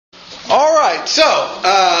right,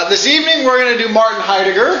 so this evening we're going to do Martin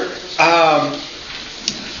Heidegger,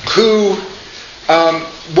 who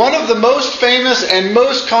one of the most famous and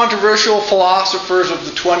most controversial philosophers of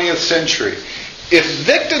the 20th century. If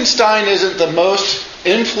Wittgenstein isn't the most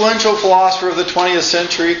influential philosopher of the 20th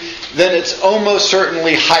century, then it's almost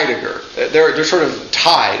certainly Heidegger. They're sort of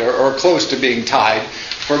tied, or close to being tied,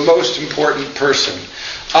 for most important person.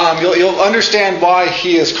 You'll understand why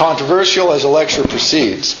he is controversial as the lecture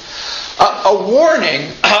proceeds. A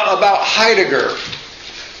warning about Heidegger.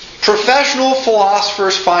 Professional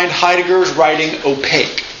philosophers find Heidegger's writing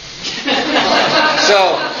opaque.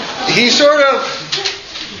 So, he's sort of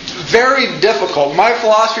very difficult. My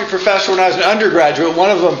philosophy professor, when I was an undergraduate,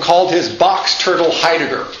 one of them called his box turtle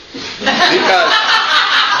Heidegger. Because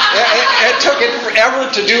it took it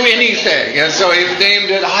forever to do anything. And so he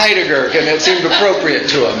named it Heidegger, and it seemed appropriate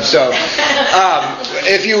to him. So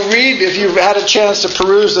if you've had a chance to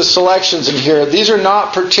peruse the selections in here, these are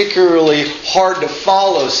not particularly hard to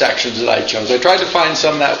follow sections that I chose. I tried to find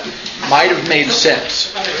some that might have made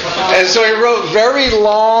sense. And so he wrote very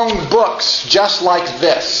long books just like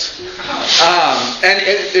this. And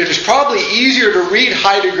it is probably easier to read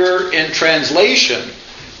Heidegger in translation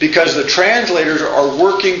because the translators are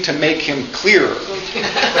working to make him clearer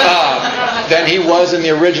than he was in the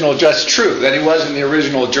original, just true, than he was in the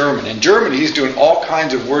original German. In German, he's doing all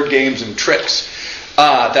kinds of word games and tricks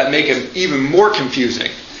that make him even more confusing.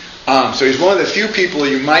 So he's one of the few people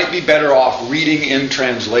you might be better off reading in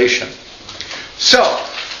translation. So,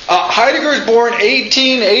 Heidegger is born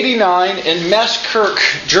 1889 in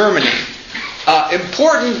Meßkirch, Germany.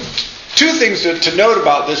 Important two things to note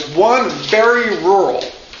about this. One, very rural.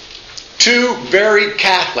 Two, very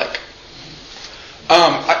Catholic.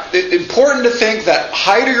 Important to think that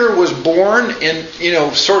Heidegger was born in,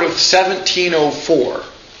 sort of 1704.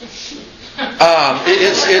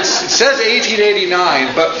 It says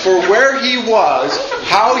 1889, but for where he was,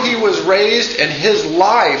 how he was raised, and his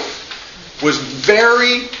life was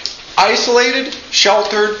very isolated,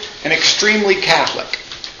 sheltered, and extremely Catholic.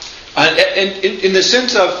 And in the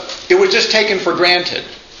sense of, it was just taken for granted.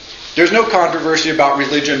 There's no controversy about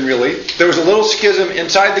religion, really. There was a little schism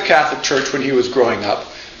inside the Catholic Church when he was growing up,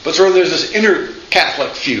 but sort of there's this inner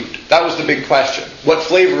Catholic feud. That was the big question. What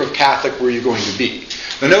flavor of Catholic were you going to be?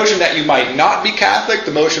 The notion that you might not be Catholic,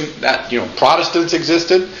 the notion that Protestants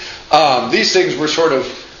existed, these things were sort of,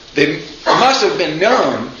 they must have been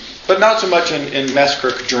known, but not so much in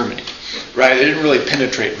Meßkirch, Germany. Right? They didn't really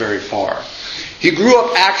penetrate very far. He grew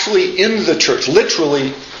up actually in the church,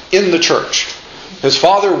 literally in the church. His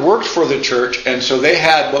father worked for the church, and so they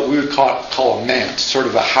had what we would call a manse, sort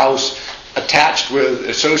of a house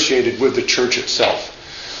associated with the church itself.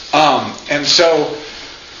 And so,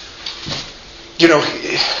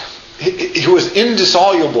 he was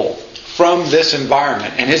indissoluble from this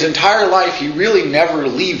environment. And his entire life, he really never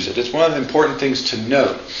leaves it. It's one of the important things to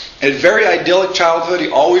note. A very idyllic childhood. He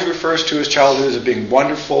always refers to his childhood as being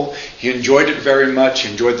wonderful. He enjoyed it very much.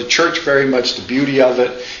 He enjoyed the church very much, the beauty of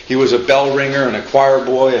it. He was a bell ringer and a choir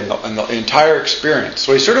boy and the entire experience.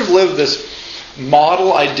 So he sort of lived this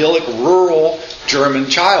model, idyllic, rural German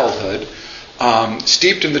childhood,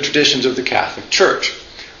 steeped in the traditions of the Catholic Church.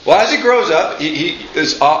 Well, as he grows up, he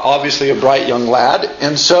is obviously a bright young lad,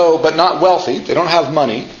 and so, but not wealthy. They don't have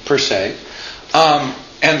money, per se.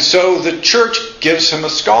 And so the church gives him a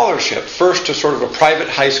scholarship, first to sort of a private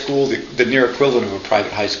high school, the near equivalent of a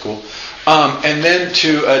private high school, and then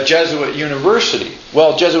to a Jesuit university.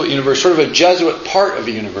 Well, Jesuit university, sort of a Jesuit part of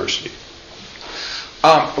a university.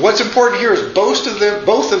 What's important here is both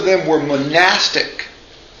of them were monastic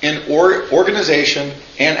in organization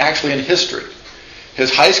and actually in history.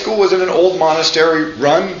 His high school was in an old monastery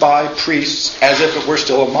run by priests as if it were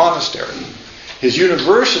still a monastery. His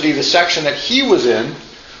university, the section that he was in,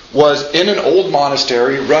 was in an old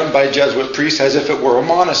monastery run by Jesuit priests as if it were a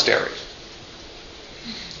monastery.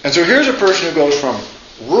 And so here's a person who goes from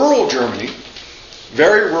rural Germany,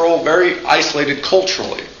 very rural, very isolated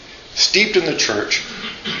culturally, steeped in the church,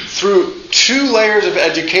 through two layers of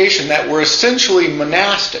education that were essentially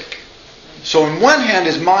monastic. So on one hand,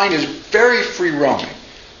 his mind is very free-roaming.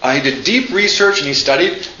 He did deep research and he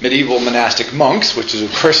studied medieval monastic monks, which is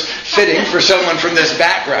of course fitting for someone from this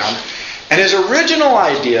background. And his original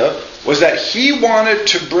idea was that he wanted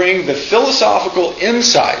to bring the philosophical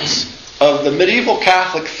insights of the medieval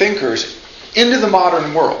Catholic thinkers into the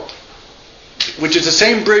modern world, which is the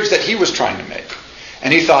same bridge that he was trying to make.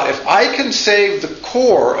 And he thought, if I can save the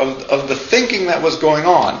core of the thinking that was going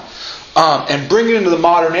on, and bring it into the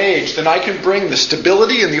modern age, then I can bring the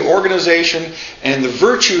stability and the organization and the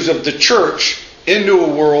virtues of the church into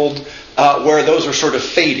a world where those are sort of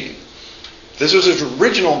fading. This was his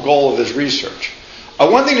original goal of his research.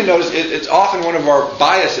 One thing to notice, it's often one of our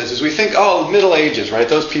biases, is we think, the Middle Ages, right?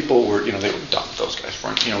 Those people were, they were dumb. Those guys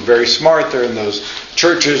weren't, very smart. They're in those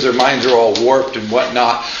churches. Their minds are all warped and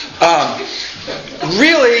whatnot.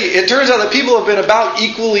 Really, it turns out that people have been about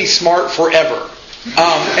equally smart forever.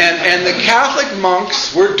 And the Catholic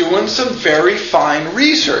monks were doing some very fine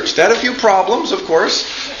research. They had a few problems, of course,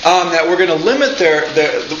 that were going to limit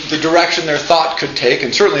the direction their thought could take,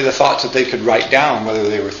 and certainly the thoughts that they could write down, whether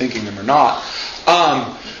they were thinking them or not.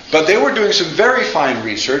 But they were doing some very fine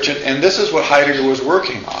research, and this is what Heidegger was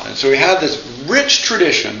working on. And so he had this rich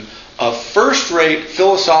tradition of first-rate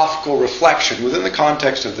philosophical reflection within the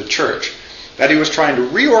context of the church that he was trying to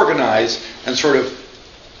reorganize and sort of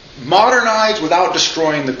modernize without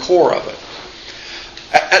destroying the core of it.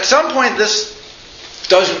 At some point, this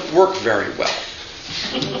doesn't work very well.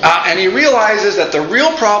 And he realizes that the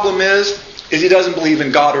real problem is he doesn't believe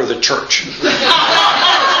in God or the church.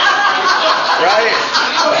 Right?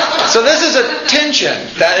 So this is a tension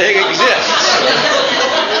that exists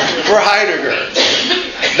for Heidegger.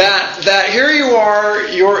 That here you are,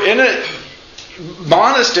 you're in a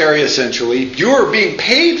monastery essentially, you're being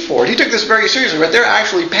paid for it. He took this very seriously, right? They're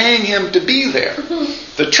actually paying him to be there.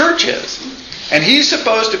 The church is. And he's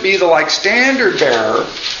supposed to be the standard bearer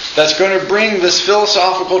that's going to bring this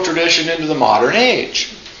philosophical tradition into the modern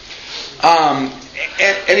age. And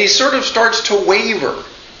he sort of starts to waver.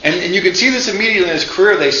 And you can see this immediately in his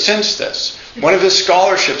career. They sense this. One of his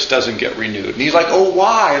scholarships doesn't get renewed. And he's like,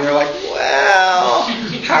 why? And they're like, well,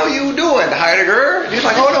 how you doing, Heidegger? And he's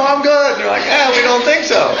like, no, I'm good. And they're like, we don't think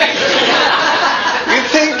so. You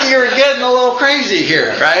think you're getting a little crazy here,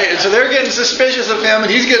 right? And so they're getting suspicious of him, and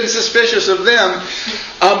he's getting suspicious of them.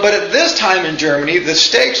 But at this time in Germany, the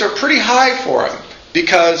stakes are pretty high for him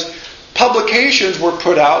because publications were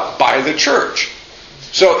put out by the church.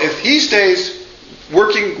 So if he stays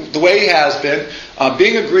working the way he has been,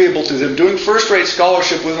 being agreeable to them, doing first-rate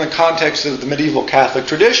scholarship within the context of the medieval Catholic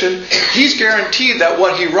tradition, he's guaranteed that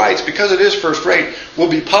what he writes, because it is first-rate, will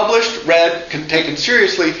be published, read, taken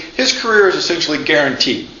seriously. His career is essentially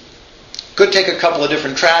guaranteed. Could take a couple of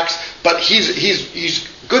different tracks, but he's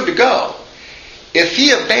good to go. If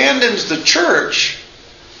he abandons the church,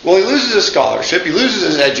 well, he loses his scholarship, he loses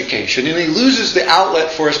his education, and he loses the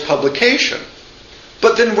outlet for his publication.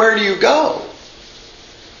 But then where do you go?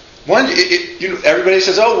 Everybody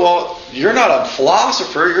says, you're not a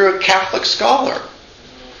philosopher, you're a Catholic scholar.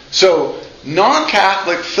 So,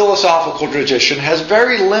 non-Catholic philosophical tradition has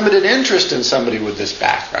very limited interest in somebody with this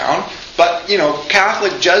background. But,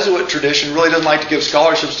 Catholic Jesuit tradition really doesn't like to give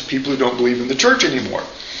scholarships to people who don't believe in the church anymore.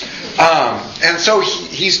 And so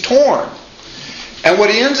he's torn. And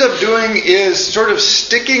what he ends up doing is sort of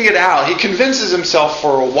sticking it out. He convinces himself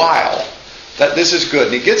for a while that this is good.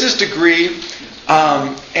 And he gets his degree.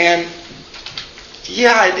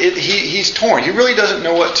 He's torn. He really doesn't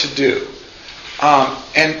know what to do.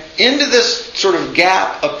 And into this sort of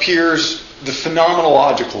gap appears the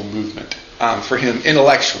phenomenological movement for him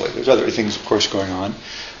intellectually. There's other things, of course, going on.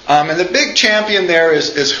 And the big champion there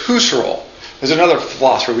is Husserl. There's another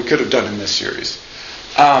philosopher we could have done in this series.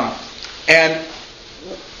 And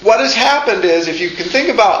what has happened is, if you can think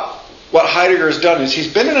about what Heidegger has done, is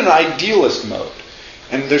he's been in an idealist mode.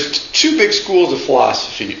 And there's two big schools of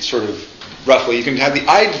philosophy, sort of roughly. You can have the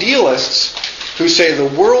idealists who say the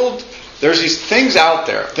world, there's these things out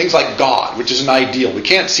there, things like God, which is an ideal. We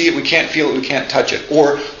can't see it, we can't feel it, we can't touch it.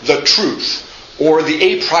 Or the truth, or the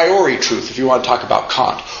a priori truth, if you want to talk about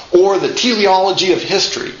Kant. Or the teleology of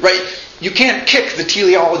history, right? You can't kick the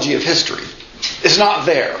teleology of history. It's not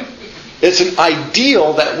there. It's an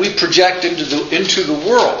ideal that we project into the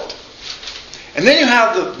world. And then you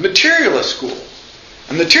have the materialist school.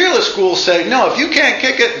 And the materialist schools say, no, if you can't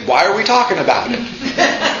kick it, why are we talking about it?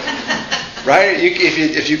 Right?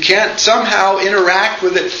 If you can't somehow interact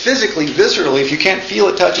with it physically, viscerally, if you can't feel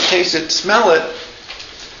it, touch it, taste it, smell it,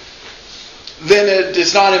 then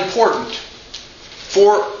it's not important.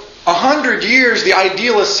 For 100 years, the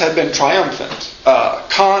idealists have been triumphant.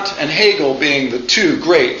 Kant and Hegel being the two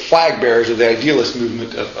great flag bearers of the idealist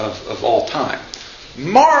movement of all time.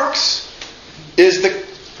 Marx is the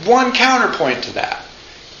one counterpoint to that,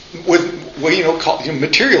 with what called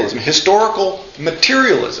materialism, historical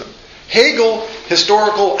materialism. Hegel,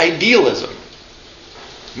 historical idealism.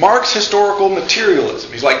 Marx, historical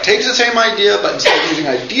materialism. He's like, takes the same idea, but instead of using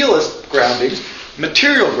idealist groundings,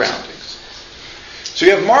 material groundings. So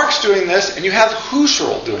you have Marx doing this, and you have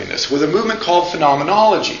Husserl doing this, with a movement called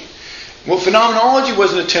phenomenology. What phenomenology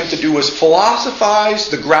was an attempt to do was philosophize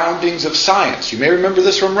the groundings of science. You may remember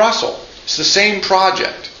this from Russell. It's the same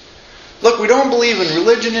project. look, we don't believe in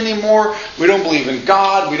religion anymore. We don't believe in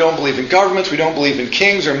God. We don't believe in governments. We don't believe in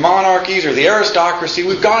kings or monarchies or the aristocracy.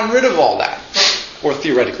 We've gotten rid of all that. Or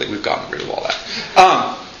theoretically, we've gotten rid of all that.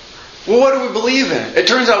 Well, what do we believe in? It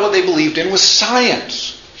turns out what they believed in was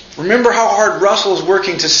science. Remember how hard Russell is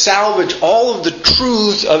working to salvage all of the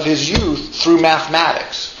truths of his youth through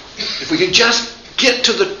mathematics. If we can just get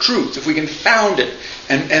to the truth, if we can found it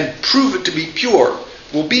and prove it to be pure,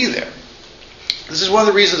 we'll be there. This is one of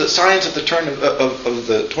the reasons that science at the turn of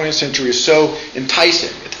the 20th century is so enticing.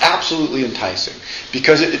 It's absolutely enticing.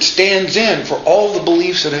 Because it stands in for all the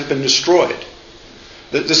beliefs that have been destroyed.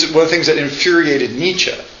 This is one of the things that infuriated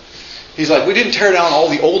Nietzsche. He's like, we didn't tear down all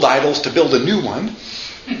the old idols to build a new one.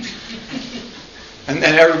 And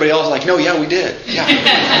everybody else is like, no, yeah, we did. Yeah,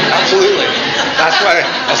 absolutely.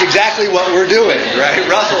 That's exactly what we're doing, right?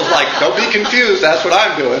 Russell's like, don't be confused, that's what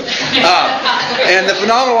I'm doing. And the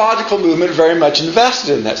phenomenological movement very much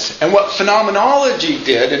invested in this. And what phenomenology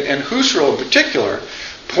did, and Husserl in particular,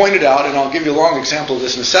 pointed out, and I'll give you a long example of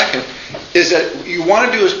this in a second, is that what you want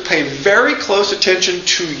to do is pay very close attention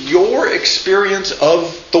to your experience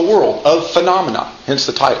of the world, of phenomena, hence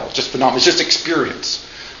the title, just phenomena, it's just experience.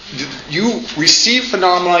 You receive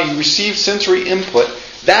phenomena, you receive sensory input,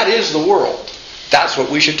 that is the world. That's what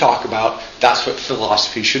we should talk about, that's what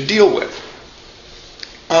philosophy should deal with.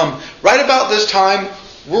 Right about this time,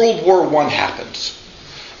 World War I happens.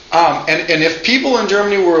 And if people in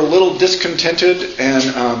Germany were a little discontented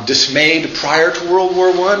and dismayed prior to World War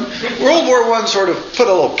I, World War I sort of put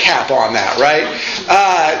a little cap on that, right?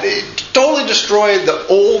 It totally destroyed the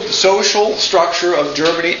old social structure of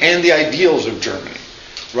Germany and the ideals of Germany,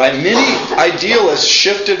 right? Many idealists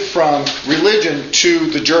shifted from religion to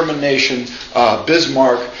the German nation,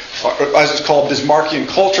 Bismarck, or as it's called, Bismarckian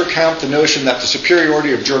culture camp, the notion that the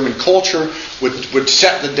superiority of German culture would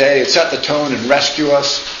set the day, set the tone, and rescue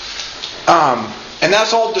us. And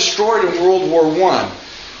that's all destroyed in World War I.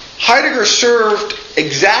 Heidegger served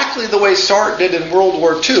exactly the way Sartre did in World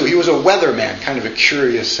War II. He was a weatherman, kind of a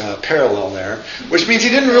curious parallel there, which means he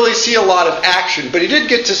didn't really see a lot of action, but he did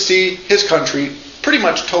get to see his country pretty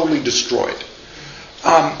much totally destroyed.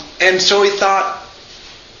 And so he thought,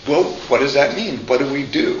 well, what does that mean? What do we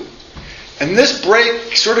do? And this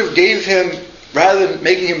break sort of gave him, rather than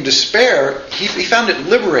making him despair, he found it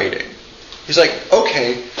liberating. He's like,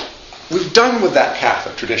 okay, we've done with that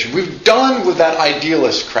Catholic tradition. We've done with that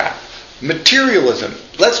idealist crap. Materialism.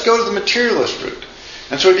 Let's go to the materialist route.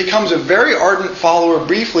 And so he becomes a very ardent follower,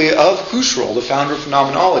 briefly, of Husserl, the founder of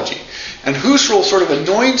phenomenology. And Husserl sort of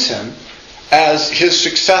anoints him as his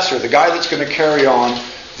successor, the guy that's going to carry on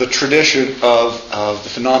the tradition of the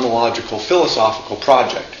phenomenological philosophical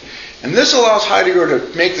project. And this allows Heidegger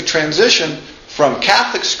to make the transition from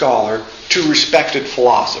Catholic scholar to respected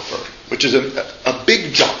philosopher, which is a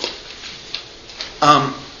big jump.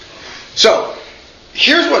 So,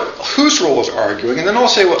 here's what Husserl was arguing, and then I'll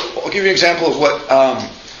give you an example of what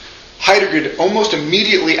Heidegger did almost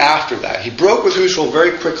immediately after that. He broke with Husserl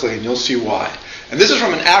very quickly, and you'll see why. And this is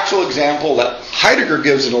from an actual example that Heidegger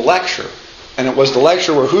gives in a lecture, and it was the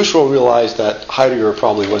lecture where Husserl realized that Heidegger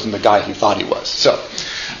probably wasn't the guy he thought he was. So,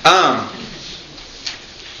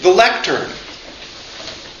 the lectern.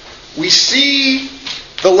 We see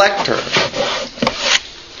the lectern.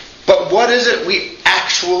 But what is it we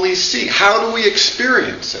actually see? How do we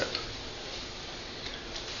experience it?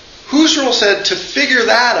 Husserl said to figure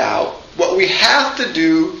that out, what we have to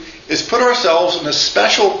do is put ourselves in a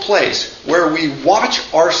special place where we watch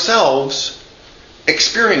ourselves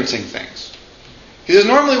experiencing things. He says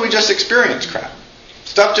normally we just experience crap.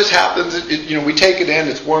 Stuff just happens. We take it in.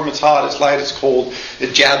 It's warm. It's hot. It's light. It's cold.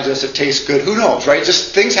 It jabs us. It tastes good. Who knows, right?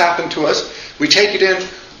 Just things happen to us. We take it in,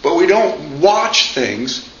 but we don't watch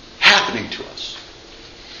things happening to us.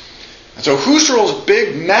 And so Husserl's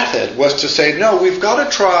big method was to say, no, we've got to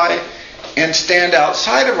try and stand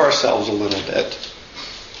outside of ourselves a little bit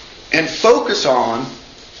and focus on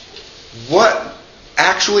what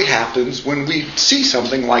actually happens when we see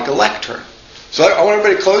something like a lectern. So I want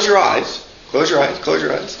everybody to close your eyes. Close your eyes. Close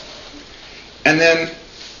your eyes. And then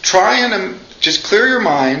try and just clear your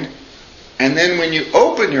mind. And then when you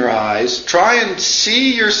open your eyes, try and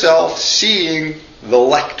see yourself seeing the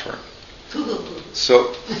lectern.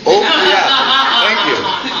 So, thank you.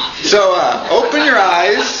 So, open your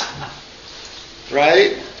eyes,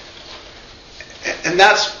 right? And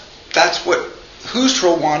that's what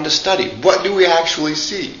Husserl wanted to study. What do we actually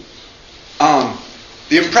see?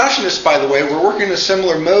 The Impressionists, by the way, were working in a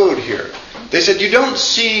similar mode here. They said you don't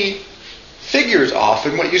see figures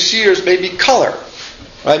often. What you see is maybe color.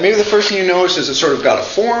 Right? Maybe the first thing you notice is it's sort of got a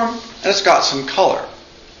form and it's got some color.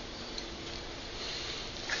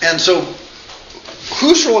 And so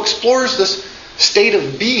Husserl explores this state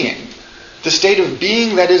of being, the state of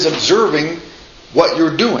being that is observing what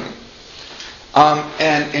you're doing.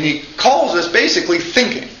 And he calls this basically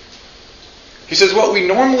thinking. He says what we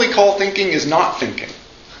normally call thinking is not thinking.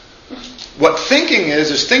 What thinking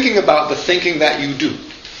is thinking about the thinking that you do.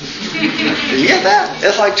 You get that?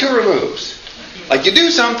 It's like two removes. Like you do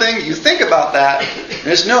something, you think about that, and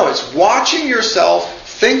it's watching yourself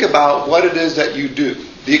think about what it is that you do,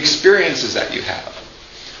 the experiences that you have.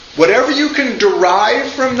 Whatever you can derive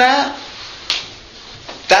from that,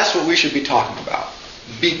 that's what we should be talking about.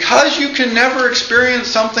 Because you can never experience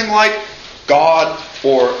something like God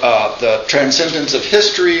or the transcendence of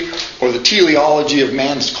history or the teleology of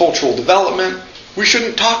man's cultural development, we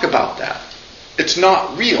shouldn't talk about that. It's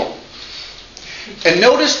not real. And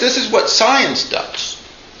notice this is what science does.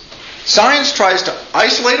 Science tries to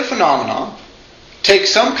isolate a phenomenon, take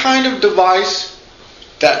some kind of device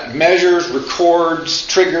that measures, records,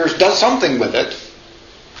 triggers, does something with it,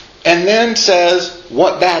 and then says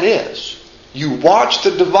what that is. You watch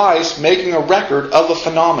the device making a record of a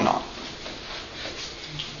phenomenon.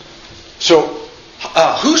 So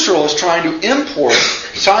Husserl is trying to import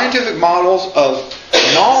scientific models of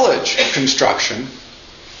knowledge construction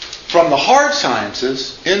from the hard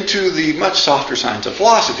sciences into the much softer science of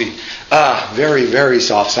philosophy. Very, very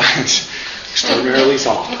soft science. Extraordinarily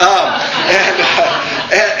soft.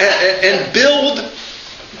 And build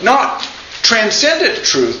not transcendent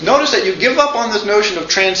truth. Notice that you give up on this notion of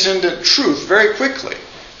transcendent truth very quickly.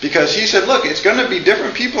 Because he said, look, it's going to be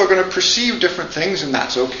different. People are going to perceive different things, and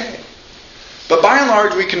that's okay. But by and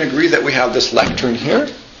large, we can agree that we have this lectern here,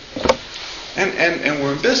 and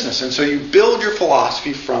we're in business. And so you build your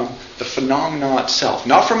philosophy from the phenomena itself.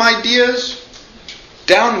 Not from ideas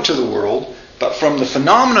down into the world, but from the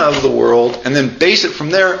phenomena of the world, and then base it from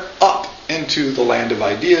there up into the land of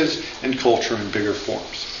ideas and culture in bigger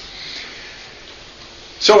forms.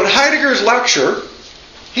 So in Heidegger's lecture,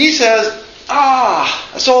 he says,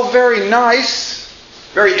 that's all very nice,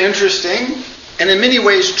 very interesting, and in many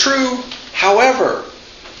ways true. However,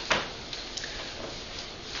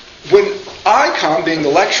 when I come, being the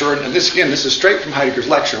lecturer, and this is straight from Heidegger's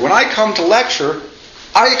lecture, when I come to lecture,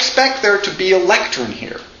 I expect there to be a lectern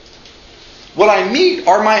here. What I meet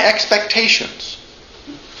are my expectations.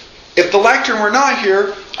 If the lectern were not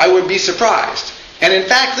here, I would be surprised. And in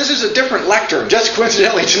fact, this is a different lectern, just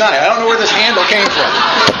coincidentally tonight. I don't know where this handle came from.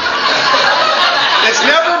 It's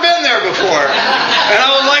never been there before. And I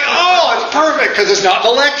was like, it's perfect, because it's not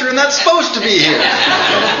the lectern that's supposed to be here.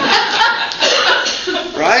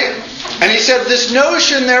 Right? And he said this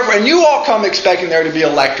notion there, and you all come expecting there to be a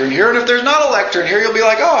lectern here, and if there's not a lectern here, you'll be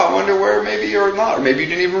like, I wonder where maybe you're not, or maybe you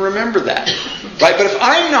didn't even remember that. Right? But if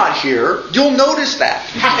I'm not here, you'll notice that.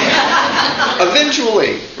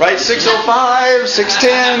 Eventually, right? 6:05,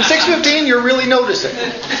 6:10, 6:15, you're really noticing.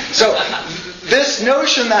 So this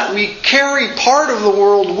notion that we carry part of the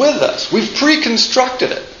world with us, we've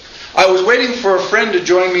pre-constructed it. I was waiting for a friend to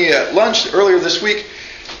join me at lunch earlier this week,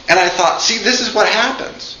 and I thought, see, this is what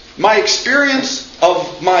happens. My experience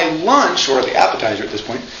of my lunch, or the appetizer at this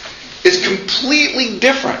point, is completely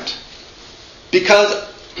different because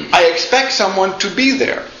I expect someone to be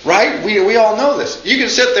there, right? We all know this. You can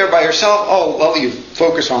sit there by yourself, you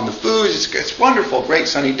focus on the food, it's wonderful, great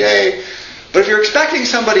sunny day. But if you're expecting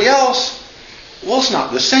somebody else, it's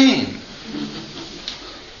not the same.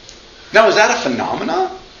 Now, is that a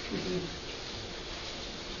phenomenon?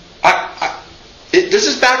 This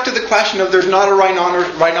is back to the question of there's not a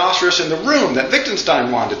rhinoceros in the room that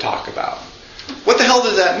Wittgenstein wanted to talk about. What the hell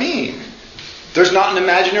does that mean? There's not an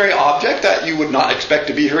imaginary object that you would not expect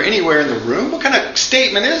to be here anywhere in the room? What kind of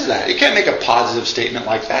statement is that? You can't make a positive statement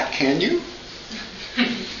like that, can you?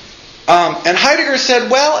 And Heidegger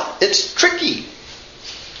said, it's tricky.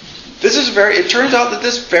 It turns out that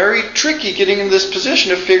this is very tricky, getting in this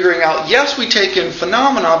position of figuring out, yes, we take in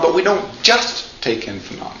phenomena, but we don't just take in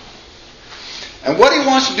phenomena. And what he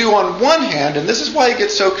wants to do on one hand, and this is why it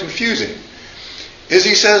gets so confusing, is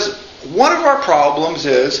he says, one of our problems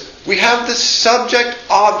is we have this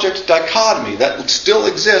subject-object dichotomy that still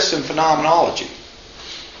exists in phenomenology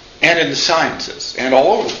and in the sciences and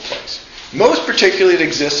all over the place. Most particularly it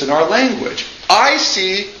exists in our language. I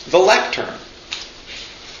see the lectern.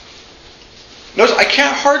 Notice, I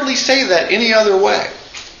can't hardly say that any other way.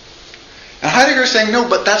 And Heidegger is saying, no,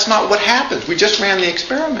 but that's not what happens. We just ran the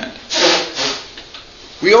experiment.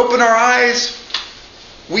 We open our eyes,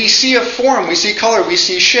 we see a form, we see color, we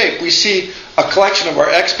see shape, we see a collection of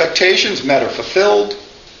our expectations met or fulfilled,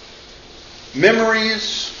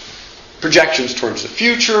 memories, projections towards the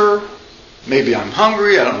future, Maybe I'm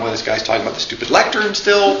hungry. I don't know why this guy's talking about the stupid lectern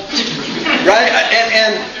still. Right?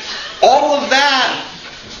 And all of that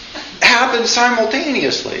happens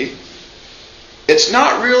simultaneously. It's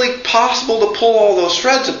not really possible to pull all those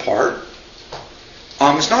threads apart.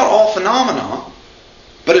 It's not all phenomena.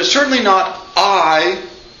 But it's certainly not I,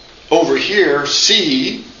 over here,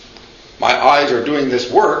 see, my eyes are doing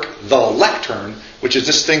this work, the lectern, which is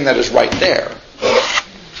this thing that is right there.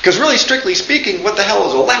 Because really, strictly speaking, what the hell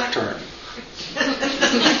is a lectern?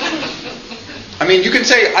 I mean, you can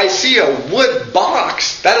say, I see a wood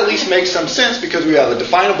box. That at least makes some sense because we have a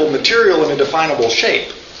definable material and a definable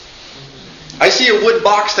shape. I see a wood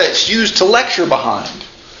box that's used to lecture behind.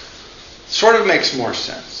 Sort of makes more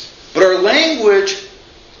sense. But our language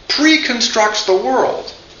pre-constructs the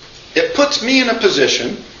world. It puts me in a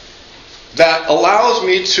position that allows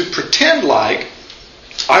me to pretend like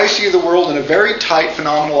I see the world in a very tight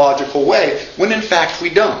phenomenological way, when in fact we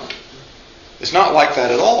don't. It's not like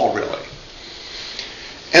that at all, really.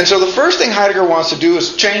 And so the first thing Heidegger wants to do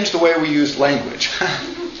is change the way we use language.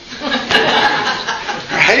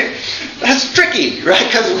 Right? That's tricky, right?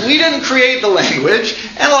 Because we didn't create the language,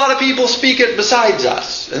 and a lot of people speak it besides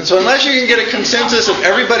us. And so unless you can get a consensus of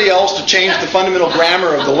everybody else to change the fundamental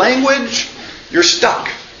grammar of the language, you're stuck.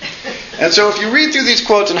 And so if you read through these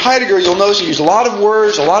quotes in Heidegger, you'll notice he uses a lot of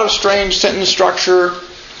words, a lot of strange sentence structure.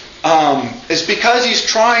 It's because he's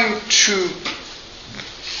trying to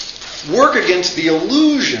work against the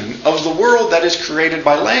illusion of the world that is created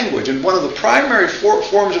by language. And one of the primary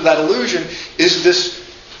forms of that illusion is this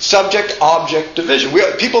subject-object division. We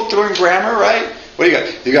have people doing grammar, right? What do you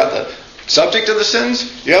got? You got the subject of the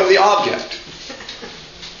sentence, you have the object.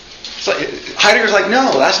 So Heidegger's like,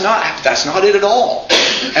 no, that's not it at all.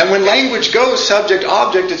 And when language goes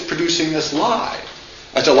subject-object, it's producing this lie.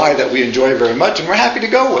 That's a lie that we enjoy very much and we're happy to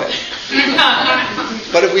go with.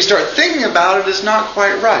 But if we start thinking about it, it's not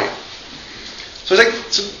quite right. So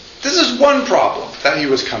this is one problem that he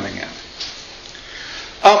was coming at.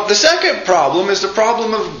 The second problem is the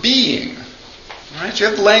problem of being. Right? So you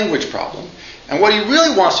have the language problem. And what he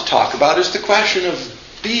really wants to talk about is the question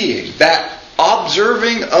of being, that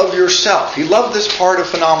observing of yourself. He loved this part of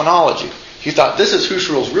phenomenology. He thought this is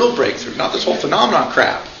Husserl's real breakthrough, not this whole phenomenon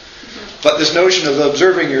crap, but this notion of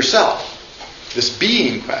observing yourself, this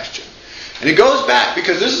being question. And he goes back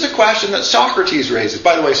because this is a question that Socrates raises.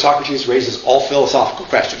 By the way, Socrates raises all philosophical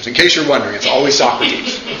questions. In case you're wondering, it's always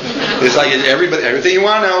Socrates. It's like everything you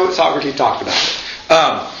want to know, Socrates talked about it.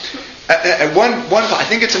 At one I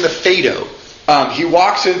think it's in the Phaedo. He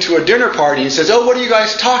walks into a dinner party and says, "Oh, what are you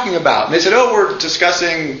guys talking about?" And they said, "Oh, we're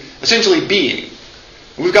discussing essentially being.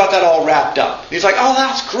 We've got that all wrapped up." And he's like, "Oh,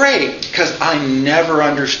 that's great, because I never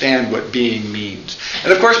understand what being means."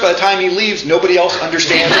 And of course, by the time he leaves, nobody else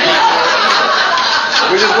understands it.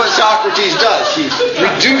 Which is what Socrates does. He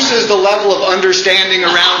reduces the level of understanding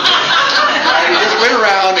around him. Right? He just went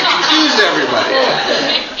around and confused everybody.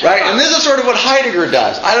 Right? And this is sort of what Heidegger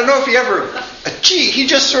does. I don't know if he ever achieved. He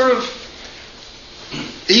just sort of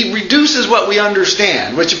he reduces what we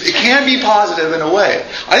understand, which it can be positive in a way.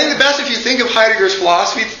 I think the best, if you think of Heidegger's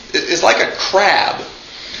philosophy, is like a crab.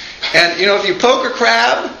 And, if you poke a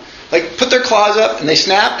crab, like put their claws up and they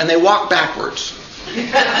snap and they walk backwards.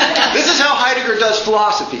 This is how Heidegger does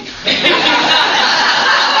philosophy.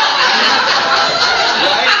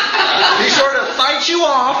 Right? He sort of fights you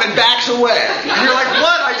off and backs away. And you're like,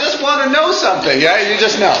 what? I just want to know something. Yeah, you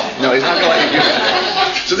just know. No, he's not going to let you do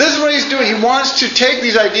that. So this is what he's doing. He wants to take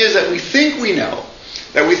these ideas that we think we know,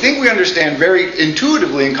 that we think we understand very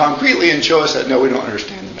intuitively and concretely, and show us that no, we don't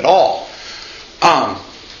understand them at all.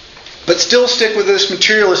 But still stick with this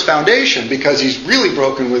materialist foundation, because he's really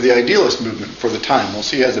broken with the idealist movement for the time. We'll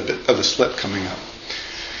see he has a bit of a slip coming up.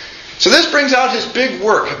 So this brings out his big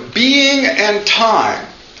work, Being and Time.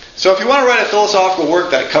 So if you want to write a philosophical work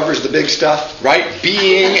that covers the big stuff, write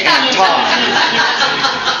Being and Time.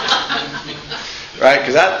 Right?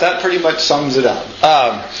 Because that pretty much sums it up.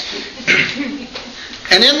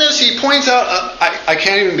 And in this, he points out, I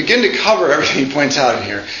can't even begin to cover everything he points out in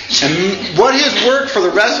here. And what his work for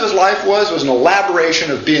the rest of his life was an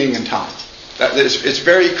elaboration of being and time. It's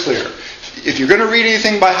very clear. If you're going to read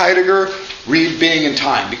anything by Heidegger, read Being and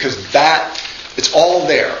Time, because it's all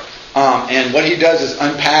there. And what he does is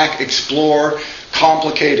unpack, explore,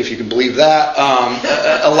 complicate, if you can believe that,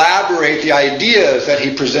 elaborate the ideas that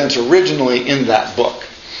he presents originally in that book.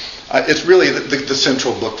 It's really the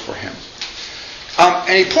central book for him.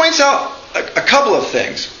 And he points out a couple of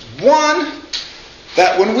things. One,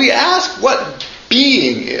 that when we ask what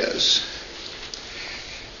being is,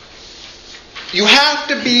 you have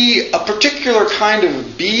to be a particular kind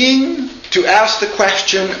of being to ask the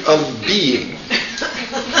question of being.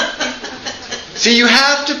 See, you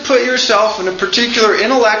have to put yourself in a particular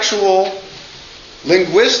intellectual,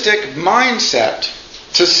 linguistic mindset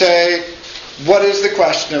to say, what is the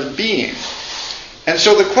question of being? And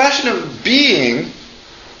so the question of being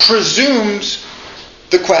presumes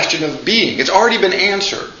the question of being. It's already been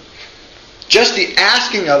answered. Just the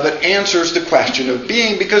asking of it answers the question of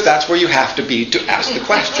being, because that's where you have to be to ask the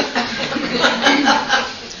question.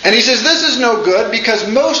 And he says this is no good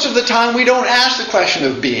because most of the time we don't ask the question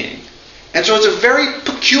of being. And so it's a very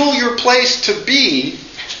peculiar place to be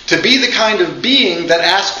the kind of being that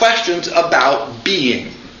asks questions about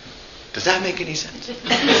being. Does that make any sense?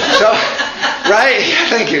 So, right?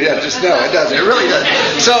 Thank you. Yeah, just no, it doesn't. It really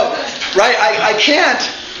doesn't. So, right, I can't.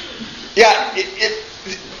 Yeah,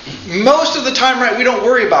 most of the time, right, we don't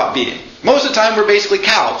worry about being. Most of the time we're basically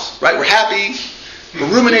cows, right? We're happy.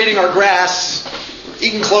 We're ruminating our grass. We're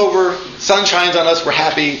eating clover. Sun shines on us. We're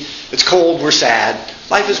happy. It's cold. We're sad.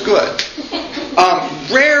 Life is good.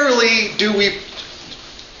 Rarely do we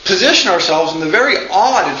position ourselves in the very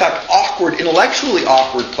odd, in fact awkward, intellectually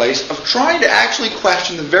awkward place of trying to actually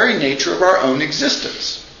question the very nature of our own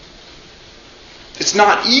existence. It's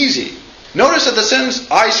not easy. Notice that the sentence,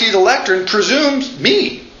 I see the lectern, presumes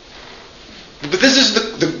me. But this is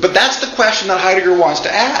but that's the question that Heidegger wants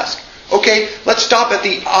to ask. Okay, let's stop at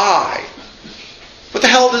the I. What the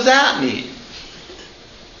hell does that mean?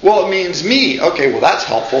 Well, it means me. Okay, well that's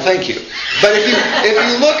helpful, thank you. But if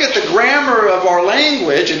you look at the grammar of our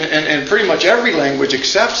language, and pretty much every language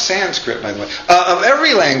except Sanskrit, by the way, of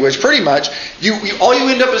every language, pretty much, all you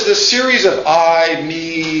end up is this series of I,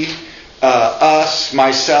 me, us,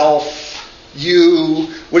 myself, you,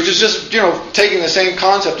 which is just, taking the same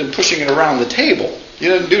concept and pushing it around the table. You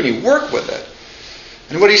doesn't do any work with it.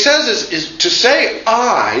 And what he says is to say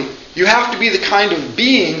I, you have to be the kind of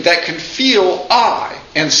being that can feel I,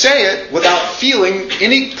 and say it without feeling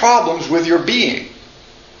any problems with your being.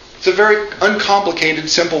 It's a very uncomplicated,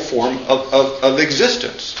 simple form of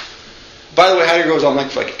existence. By the way, Heidegger goes on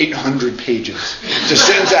for 800 pages, just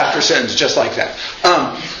sentence after sentence, just like that.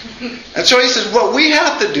 And so he says, what we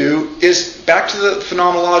have to do is, back to the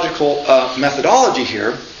phenomenological methodology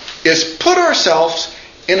here, is put ourselves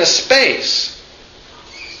in a space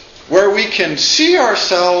where we can see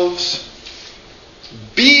ourselves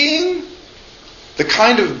being the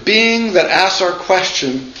kind of being that asks our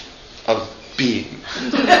question of being.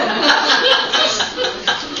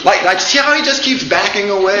 like see how he just keeps backing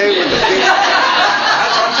away with the being?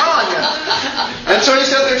 That's what I'm telling you. And so he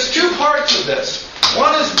said there's two parts of this.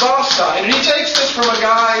 One is Baustein, and he takes this from a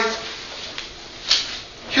guy,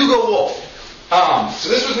 Hugo Wolf. So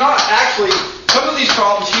this was not actually, some of these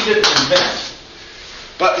problems he didn't invent.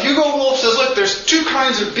 But Hugo Wolf says, look, there's two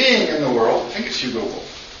kinds of being in the world. I think it's Hugo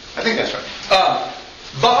Wolf. I think that's right.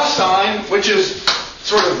 Baustein, which is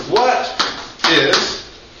sort of what is,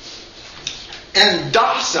 and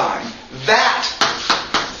Dasein, that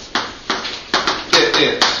it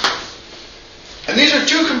is. And these are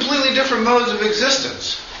two completely different modes of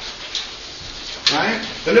existence. Right?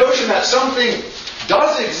 The notion that something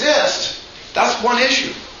does exist, that's one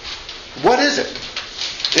issue. What is it?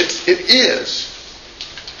 It is.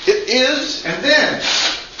 It is, and then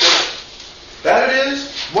that it is,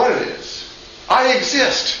 what it is. I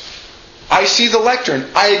exist. I see the lectern.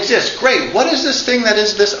 I exist. Great. What is this thing that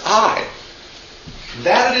is this I?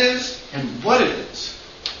 That it is, and what it is.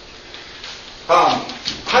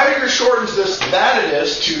 Heidegger shortens this that it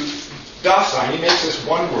is to Dasein. He makes this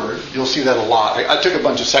one word. You'll see that a lot. I took a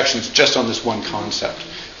bunch of sections just on this one concept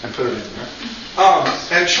and put it in there.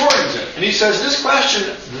 And shortens it. And he says this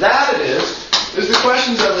question, that it is the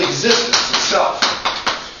questions of existence itself.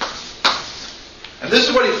 And this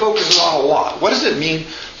is what he focuses on a lot. What does it mean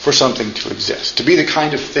for something to exist? To be the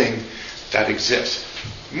kind of thing that exists.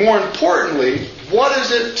 More importantly, what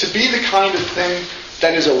is it to be the kind of thing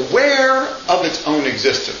that is aware of its own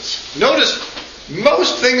existence? Notice,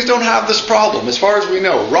 most things don't have this problem, as far as we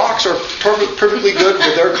know. Rocks are perfectly good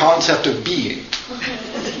with their concept of being.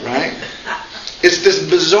 Right? It's this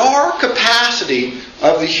bizarre capacity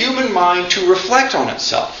of the human mind to reflect on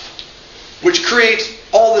itself, which creates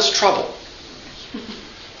all this trouble.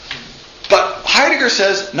 But Heidegger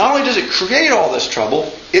says, not only does it create all this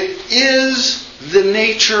trouble, it is the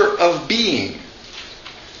nature of being.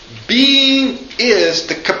 Being is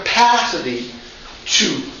the capacity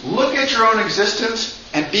to look at your own existence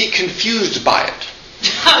and be confused by it.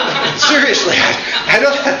 Seriously, I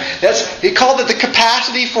don't. He called it the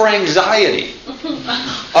capacity for anxiety.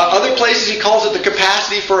 Other places he calls it the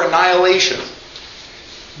capacity for annihilation.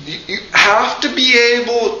 You have to be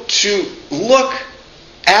able to look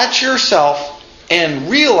at yourself and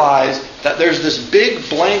realize that there's this big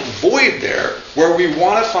blank void there where we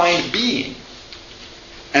want to find being.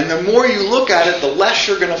 And the more you look at it, the less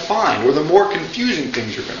you're going to find, or the more confusing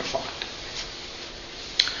things you're going to find.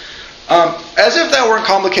 As if that weren't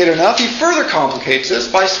complicated enough, he further complicates this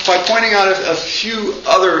by pointing out a few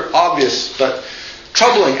other obvious but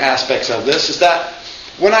troubling aspects of this, is that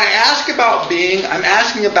when I ask about being, I'm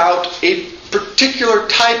asking about a particular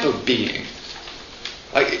type of being.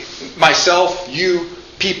 Like myself, you,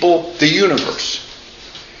 people, the universe.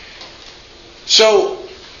 So,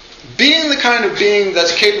 being the kind of being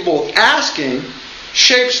that's capable of asking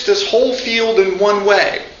shapes this whole field in one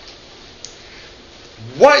way.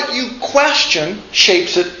 What you question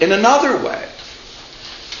shapes it in another way.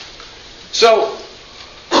 So,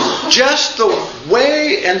 just the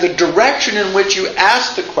way and the direction in which you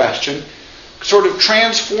ask the question sort of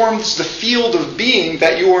transforms the field of being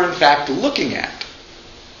that you are in fact looking at.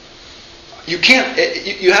 You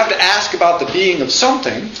have to ask about the being of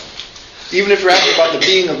something, even if you're asking about the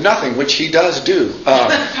being of nothing, which he does do.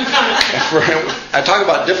 I talk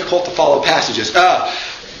about difficult to follow passages.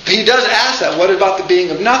 He does ask that, what about the being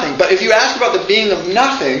of nothing? But if you ask about the being of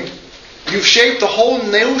nothing, you've shaped the whole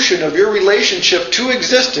notion of your relationship to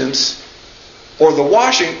existence, or the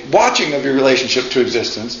watching of your relationship to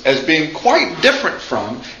existence, as being quite different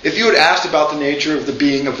from if you had asked about the nature of the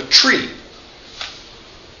being of a tree.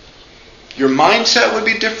 Your mindset would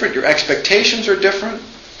be different, your expectations are different.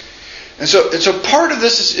 And so part of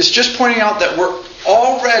this is just pointing out that we're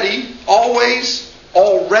already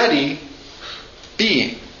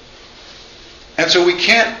being. And so we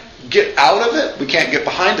can't get out of it, we can't get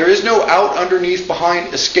behind. There is no out, underneath,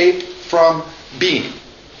 behind, escape from being.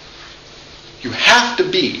 You have to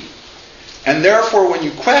be. And therefore when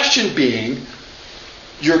you question being,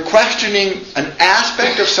 you're questioning an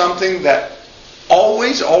aspect of something that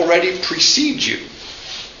always already precedes you.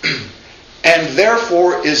 And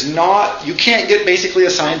therefore you can't get basically a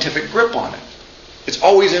scientific grip on it. It's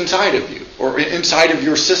always inside of you, or inside of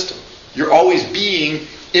your system. You're always being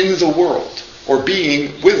in the world, or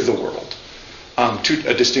being with the world. Two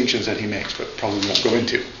distinctions that he makes, but probably won't go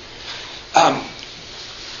into.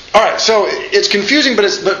 Alright, so it's confusing, but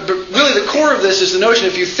really the core of this is the notion,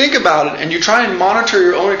 if you think about it and you try and monitor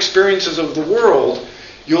your own experiences of the world,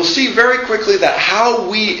 you'll see very quickly that how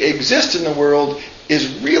we exist in the world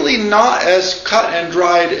is really not as cut and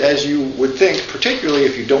dried as you would think, particularly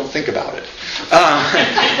if you don't think about it.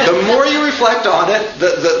 The more you reflect on it,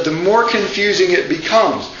 the more confusing it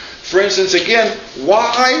becomes. For instance, again,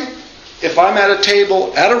 why, if I'm at a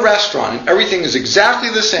table at a restaurant and everything is exactly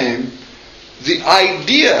the same, the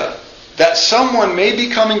idea that someone may be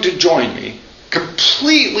coming to join me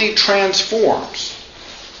completely transforms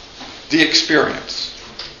the experience.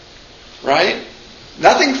 Right?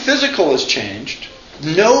 Nothing physical has changed.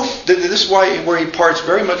 This is where he parts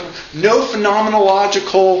very much. No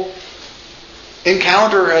phenomenological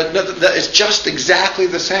encounter. It's just exactly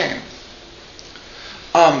the same.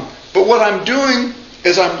 But what I'm doing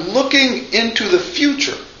is I'm looking into the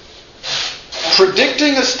future,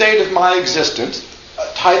 predicting a state of my existence,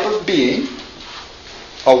 a type of being,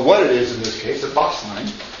 or what it is in this case, a box line,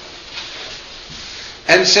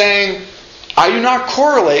 and saying, I do not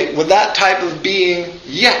correlate with that type of being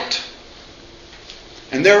yet.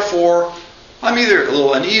 And therefore, I'm either a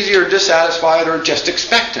little uneasy or dissatisfied or just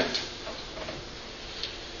expectant.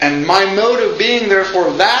 And my mode of being, therefore,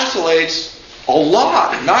 vacillates a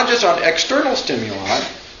lot, not just on external stimuli,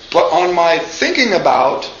 but on my thinking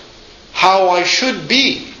about how I should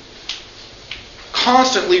be.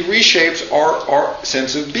 Constantly reshapes our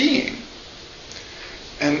sense of being.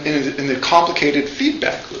 And in the complicated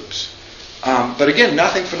feedback loops. But again,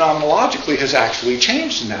 nothing phenomenologically has actually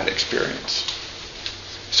changed in that experience.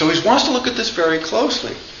 So he wants to look at this very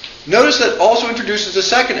closely. Notice that also introduces a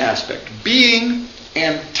second aspect, being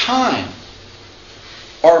and time.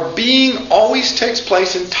 Our being always takes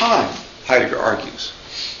place in time, Heidegger argues.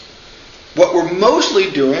 What we're mostly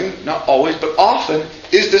doing, not always, but often,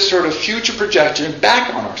 is this sort of future projection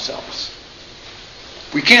back on ourselves.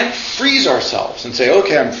 We can't freeze ourselves and say,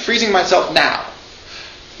 okay, I'm freezing myself now.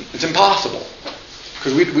 It's impossible.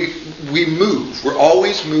 Because we move. We're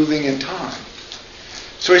always moving in time.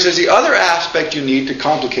 So he says the other aspect you need to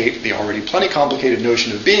complicate the already plenty complicated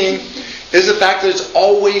notion of being is the fact that it's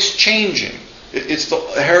always changing. It's the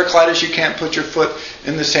Heraclitus, you can't put your foot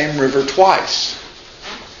in the same river twice.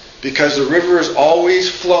 Because the river is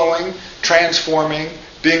always flowing, transforming,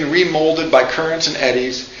 being remolded by currents and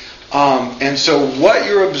eddies. And so what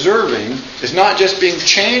you're observing is not just being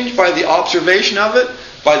changed by the observation of it,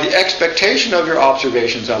 by the expectation of your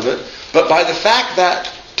observations of it, but by the fact that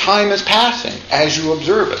time is passing as you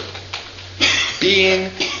observe it.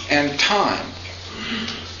 Being and time.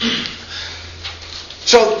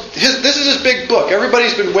 So this is his big book.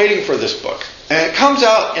 Everybody's been waiting for this book. And it comes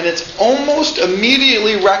out and it's almost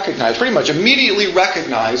immediately recognized, pretty much immediately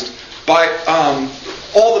recognized by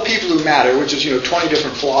all the people who matter, which is 20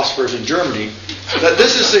 different philosophers in Germany, that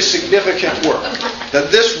this is a significant work. That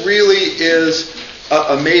this really is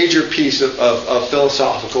a major piece of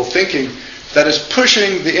philosophical thinking that is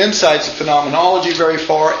pushing the insights of phenomenology very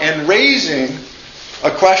far and raising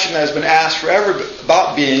a question that has been asked forever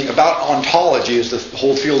about being, about ontology, is the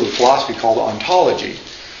whole field of philosophy called ontology.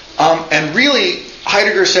 And really,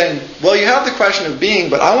 Heidegger is saying, well, you have the question of being,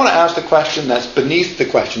 but I want to ask the question that's beneath the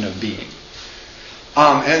question of being.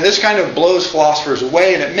 And this kind of blows philosophers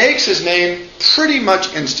away, and it makes his name pretty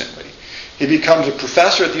much instantly. He becomes a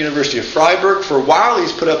professor at the University of Freiburg. For a while,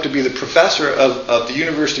 he's put up to be the professor of the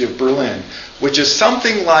University of Berlin, which is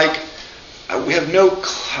something like, we have no,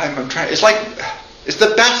 it's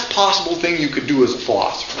the best possible thing you could do as a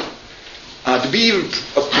philosopher. To be even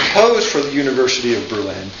proposed for the University of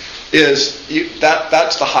Berlin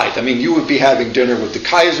that's the height. I mean, you would be having dinner with the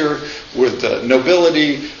Kaiser, with the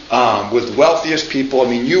nobility, with the wealthiest people. I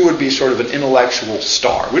mean, you would be sort of an intellectual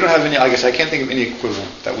star. We don't have any, I guess I can't think of any equivalent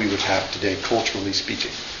that we would have today, culturally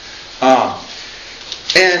speaking. But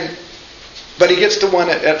he gets the one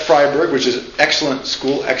at Freiburg, which is an excellent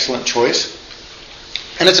school, excellent choice.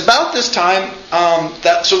 And it's about this time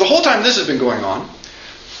so the whole time this has been going on,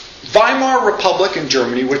 Weimar Republic in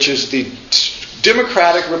Germany, which is the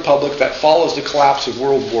democratic republic that follows the collapse of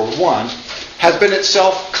World War I, has been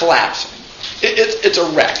itself collapsing. It's a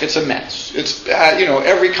wreck. It's a mess. It's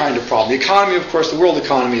every kind of problem. The economy, of course, the world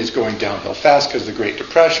economy is going downhill fast because of the Great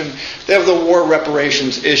Depression. They have the war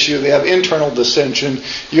reparations issue. They have internal dissension.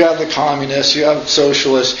 You have the communists. You have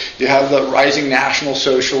socialists. You have the rising National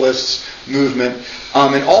Socialists movement.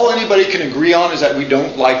 And all anybody can agree on is that we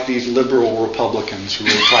don't like these liberal Republicans who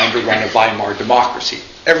are trying to run a Weimar democracy.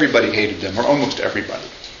 Everybody hated them, or almost everybody.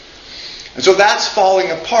 And so that's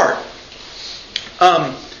falling apart.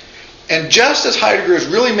 And just as Heidegger is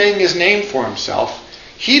really making his name for himself,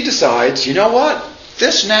 he decides, you know what?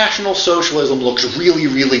 This National Socialism looks really,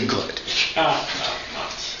 really good.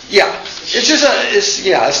 Yeah,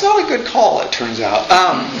 it's not a good call, it turns out.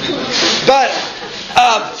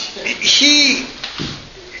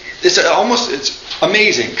 It's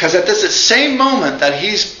amazing, because at this same moment that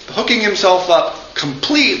he's hooking himself up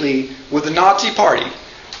completely with the Nazi Party,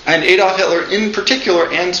 and Adolf Hitler in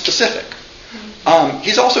particular and specific,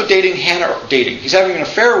 he's also he's having an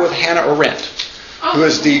affair with Hannah Arendt, who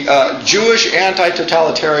is the Jewish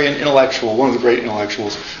anti-totalitarian intellectual, one of the great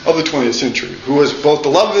intellectuals of the 20th century, who was both the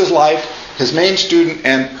love of his life, his main student,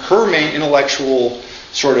 and her main intellectual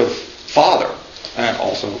sort of father, and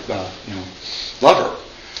also, lover.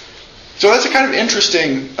 So that's a kind of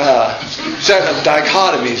interesting set of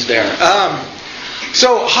dichotomies there.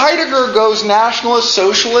 So Heidegger goes nationalist,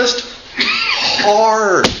 socialist,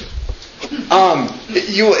 hard.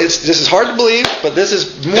 This is hard to believe, but this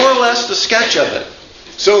is more or less the sketch of it.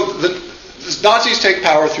 So the Nazis take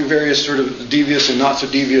power through various sort of devious and not so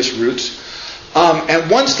devious routes. And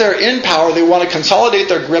once they're in power, they want to consolidate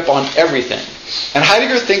their grip on everything. And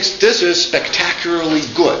Heidegger thinks this is spectacularly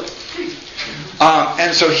good.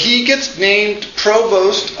 And so he gets named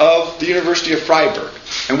provost of the University of Freiburg.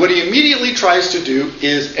 And what he immediately tries to do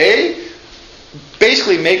is,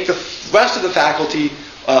 basically make the rest of the faculty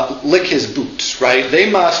lick his boots, right? They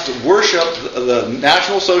must worship the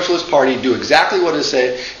National Socialist Party, do exactly what it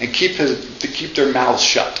says, and keep their mouths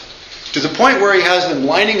shut. To the point where he has them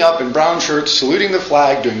lining up in brown shirts, saluting the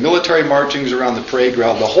flag, doing military marchings around the parade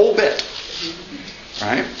ground, the whole bit.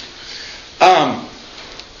 Right?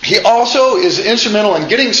 He also is instrumental in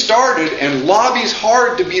getting started and lobbies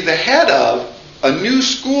hard to be the head of a new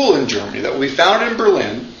school in Germany that will be founded in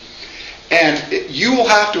Berlin. And you will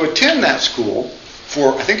have to attend that school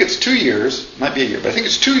for, I think it's 2 years, might be a year, but I think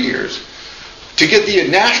it's 2 years, to get the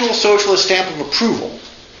National Socialist stamp of approval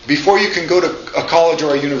before you can go to a college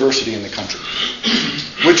or a university in the country.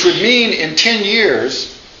 Which would mean in 10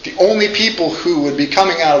 years, the only people who would be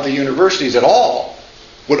coming out of the universities at all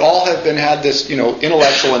would all have had this,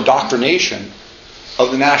 intellectual indoctrination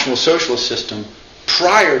of the National Socialist system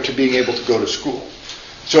prior to being able to go to school.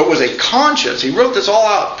 So it was a conscious, he wrote this all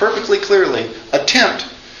out perfectly clearly, attempt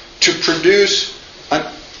to produce an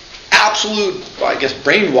absolute,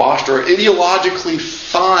 brainwashed or ideologically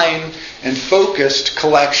fine and focused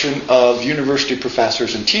collection of university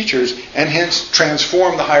professors and teachers, and hence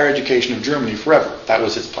transform the higher education of Germany forever. That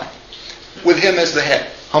was his plan. with him as the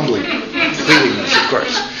head, humbly leading this, of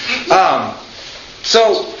course.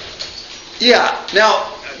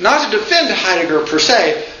 Now, not to defend Heidegger per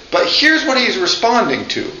se, but here's what he's responding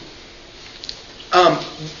to.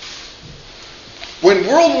 When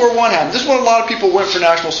World War I happened, this is when a lot of people went for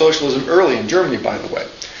National Socialism early in Germany, by the way.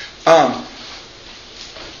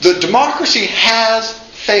 The democracy has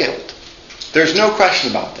failed. There's no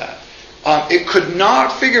question about that. It could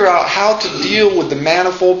not figure out how to deal with the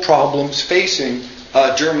manifold problems facing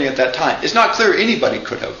Germany at that time. It's not clear anybody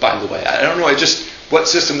could have, by the way. I don't know just what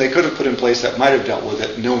system they could have put in place that might have dealt with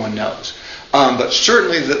it. No one knows. But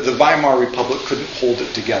certainly the Weimar Republic couldn't hold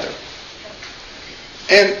it together.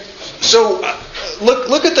 And so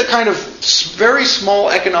look at the kind of very small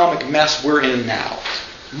economic mess we're in now.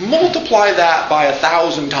 Multiply that by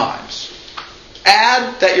 1,000 times.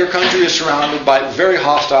 Add that your country is surrounded by very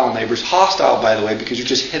hostile neighbors. Hostile, by the way, because you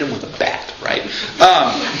just hit them with a bat, right?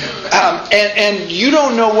 And you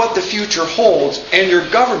don't know what the future holds, and your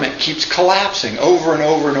government keeps collapsing over and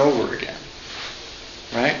over and over again.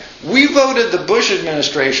 Right? We voted the Bush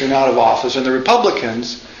administration out of office, and the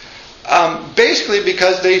Republicans, basically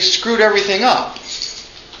because they screwed everything up.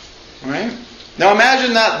 Right? Now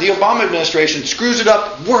imagine that the Obama administration screws it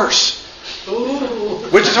up worse.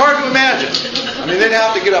 Which is hard to imagine. I mean, they'd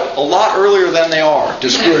have to get up a lot earlier than they are to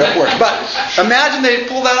screw it up worse. But imagine they'd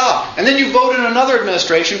pull that off. And then you vote in another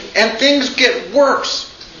administration, and things get worse.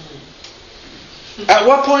 At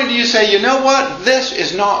what point do you say, you know what? This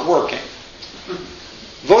is not working.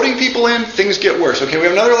 Voting people in, things get worse. Okay, we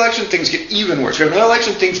have another election, things get even worse. We have another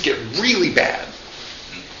election, things get really bad.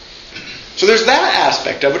 So there's that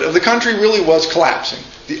aspect of it. The country really was collapsing.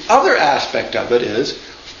 The other aspect of it is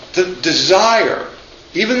the desire.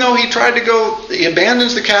 Even though he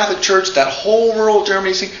abandons the Catholic Church, that whole rural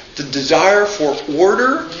Germany scene, the desire for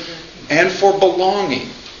order and for belonging.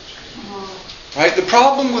 Right? The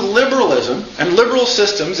problem with liberalism and liberal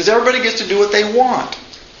systems is everybody gets to do what they want.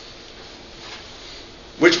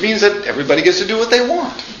 Which means that everybody gets to do what they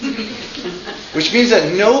want. Which means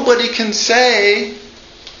that nobody can say,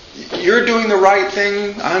 you're doing the right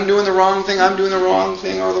thing, I'm doing the wrong thing, I'm doing the wrong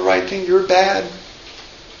thing, or the right thing, you're bad.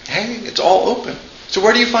 Hey, it's all open. So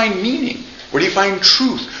where do you find meaning? Where do you find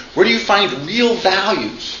truth? Where do you find real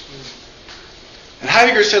values? And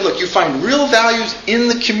Heidegger said, look, you find real values in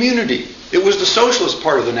the community. It was the socialist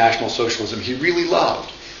part of the National Socialism he really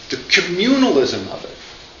loved. The communalism of it.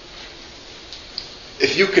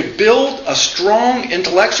 If you could build a strong,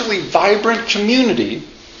 intellectually vibrant community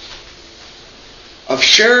of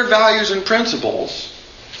shared values and principles,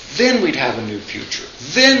 then we'd have a new future.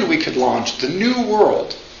 Then we could launch the new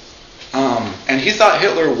world. And he thought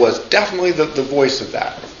Hitler was definitely the voice of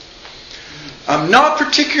that. Not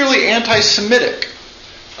particularly anti-Semitic,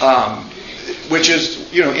 which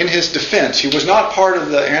is, in his defense. He was not part of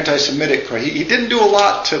the anti-Semitic crowd. He didn't do a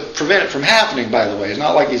lot to prevent it from happening, by the way. It's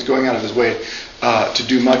not like he's going out of his way to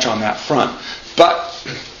do much on that front. But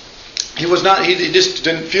he just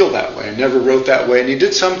didn't feel that way, never wrote that way. And he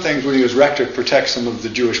did some things when he was rector to protect some of the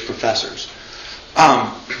Jewish professors.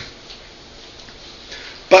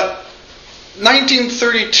 But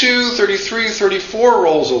 1932, 33, 34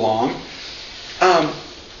 rolls along.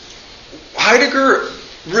 Heidegger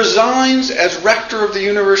resigns as rector of the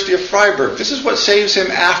University of Freiburg. This is what saves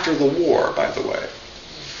him after the war, by the way.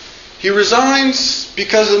 He resigns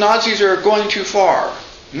because the Nazis are going too far,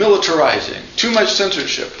 militarizing, too much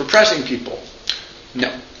censorship, repressing people.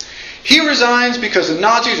 No. He resigns because the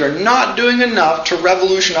Nazis are not doing enough to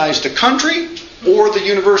revolutionize the country or the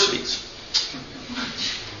universities.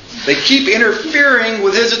 They keep interfering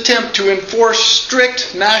with his attempt to enforce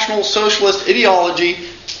strict National Socialist ideology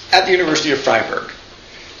at the University of Freiburg.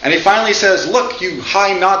 And he finally says, look, you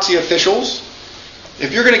high Nazi officials,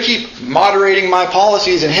 if you're going to keep moderating my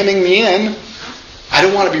policies and hemming me in, I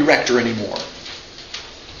don't want to be rector anymore.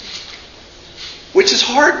 Which is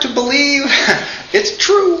hard to believe. It's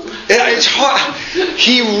true. It's hard.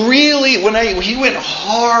 He really, he went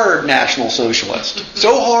hard National Socialist.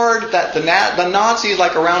 So hard that the Nazis,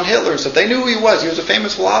 around Hitler, so they knew who he was a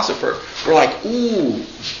famous philosopher, were like, ooh,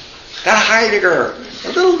 that Heidegger, a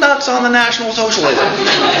little nuts on the National Socialism.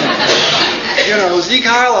 Sieg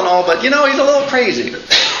Heil and all, but he's a little crazy.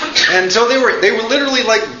 And so they were literally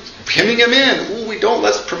hemming him in.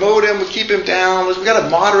 Let's promote him, we keep him down, we've got to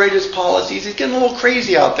moderate his policies. He's getting a little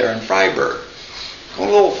crazy out there in Freiburg. Going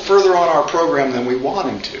a little further on our program than we want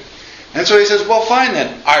him to. And so he says, well, fine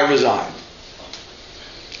then, I resign.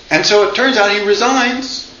 And so it turns out he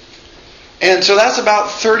resigns. And so that's about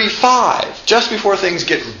 35, just before things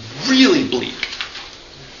get really bleak.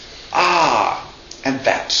 And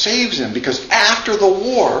that saves him, because after the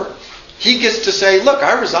war, he gets to say, look,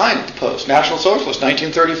 I resigned at the Post, National Socialist,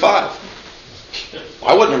 1935.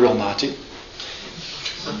 I wasn't a real Nazi.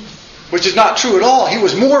 Which is not true at all. He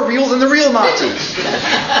was more real than the real Nazis. In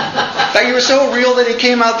fact, he was so real that he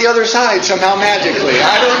came out the other side somehow magically.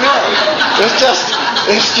 I don't know.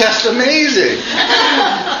 It's just amazing.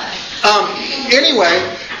 Anyway,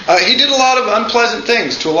 he did a lot of unpleasant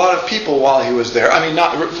things to a lot of people while he was there. I mean,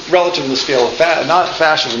 not relative to the scale of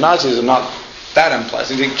fascism, Nazism, not that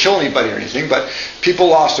unpleasant. He didn't kill anybody or anything, but people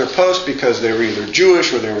lost their post because they were either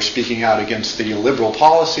Jewish or they were speaking out against the liberal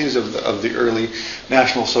policies of the early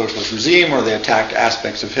National Socialist regime, or they attacked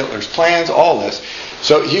aspects of Hitler's plans, all this.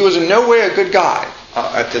 So he was in no way a good guy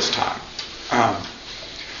at this time.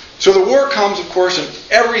 So the war comes, of course, and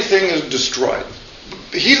everything is destroyed.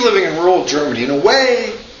 He's living in rural Germany, in a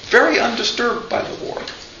way, very undisturbed by the war.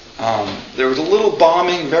 There was a little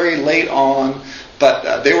bombing very late on,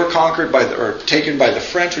 but they were conquered or taken by the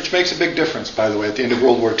French, which makes a big difference, by the way, at the end of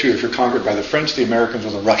World War II. If you're conquered by the French, the Americans,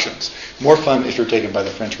 or the Russians. More fun if you're taken by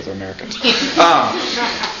the French or the Americans.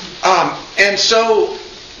 And so,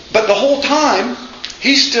 but the whole time,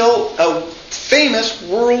 he's still a famous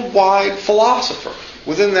worldwide philosopher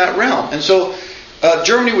within that realm. And so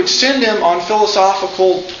Germany would send him on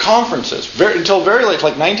philosophical conferences until very late,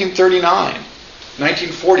 like 1939,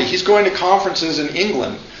 1940. He's going to conferences in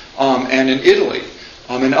England and in Italy,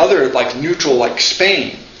 and other like neutral, like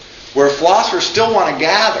Spain, where philosophers still want to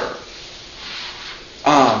gather,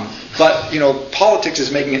 but politics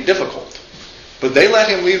is making it difficult. But they let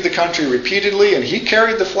him leave the country repeatedly, and he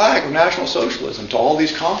carried the flag of National Socialism to all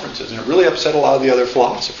these conferences, and it really upset a lot of the other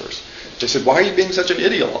philosophers. They said, "Why are you being such an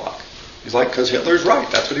ideologue?" He's like, "Because Hitler's right."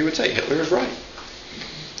 That's what he would say. Hitler is right.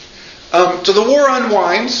 So the war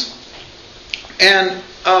unwinds, and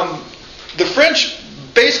the French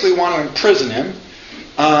basically want to imprison him.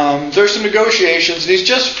 There's some negotiations, and he's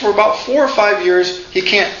just, for about 4 or 5 years, he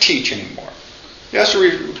can't teach anymore. He has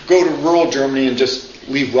to go to rural Germany and just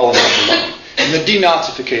leave well enough alone. In the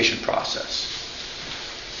denazification process.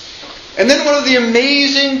 And then one of the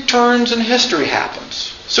amazing turns in history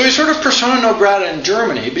happens. So he's sort of persona non grata in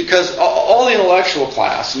Germany because all the intellectual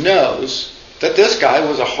class knows that this guy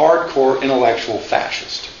was a hardcore intellectual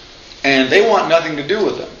fascist. And they want nothing to do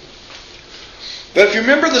with him. But if you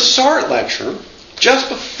remember the Sartre lecture, just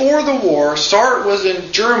before the war, Sartre was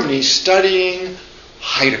in Germany studying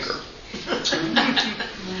Heidegger.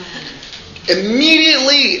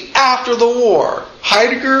 Immediately after the war,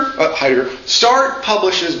 Sartre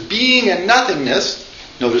publishes Being and Nothingness,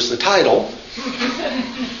 notice the title,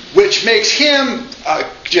 which makes him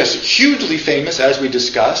just hugely famous, as we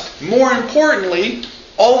discussed. More importantly,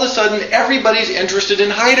 all of a sudden everybody's interested in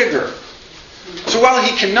Heidegger. So while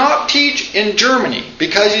he cannot teach in Germany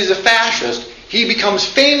because he's a fascist, he becomes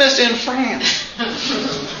famous in France.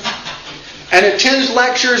 And attends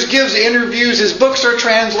lectures, gives interviews, his books are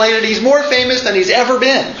translated. He's more famous than he's ever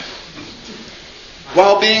been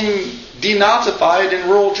while being denazified in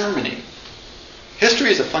rural Germany. History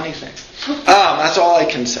is a funny thing. That's all I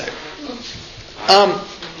can say.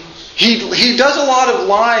 He does a lot of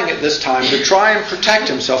lying at this time to try and protect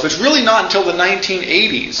himself. It's really not until the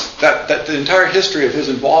 1980s that the entire history of his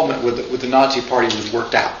involvement with the Nazi Party was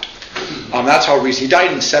worked out. That's how recent. He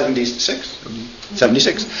died in 76.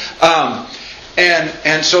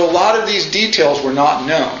 And so a lot of these details were not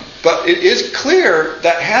known. But it is clear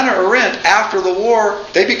that Hannah Arendt, after the war,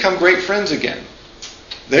 they become great friends again.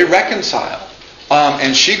 They reconcile.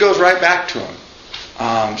 And she goes right back to him.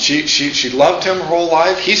 She loved him her whole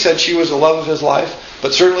life. He said she was the love of his life,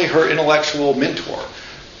 but certainly her intellectual mentor.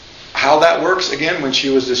 How that works, again, when she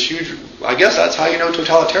was this huge... I guess that's how you know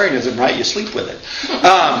totalitarianism, right? You sleep with it.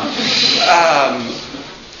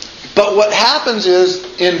 But what happens is,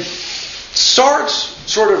 in Sartre's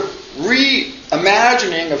sort of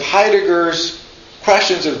reimagining of Heidegger's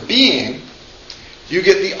questions of being, you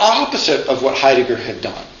get the opposite of what Heidegger had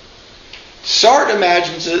done. Sartre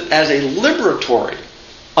imagines it as a liberatory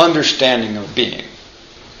understanding of being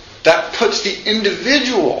that puts the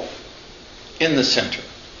individual in the center.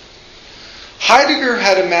 Heidegger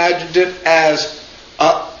had imagined it as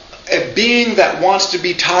a being that wants to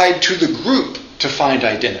be tied to the group to find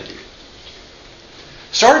identity.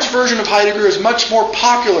 Sartre's version of Heidegger is much more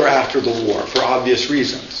popular after the war for obvious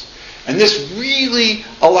reasons. And this really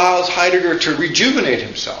allows Heidegger to rejuvenate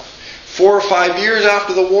himself. 4 or 5 years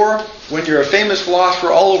after the war, when you're a famous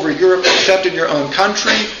philosopher all over Europe except in your own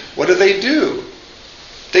country, what do?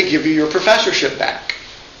 They give you your professorship back.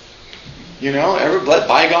 Let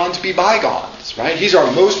bygones be bygones, right? He's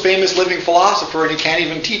our most famous living philosopher and he can't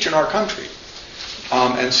even teach in our country.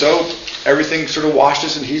 And so everything sort of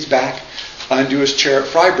washes and he's back. into his chair at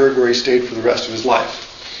Freiburg, where he stayed for the rest of his life,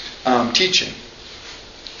 teaching.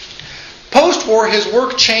 Post-war, his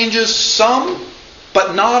work changes some,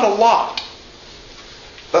 but not a lot.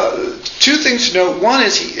 Two things to note. One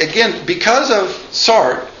is, because of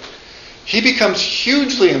Sartre, he becomes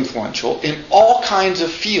hugely influential in all kinds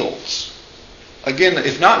of fields. Again,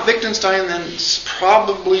 if not Wittgenstein, then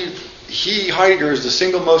probably Heidegger, is the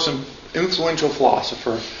single most influential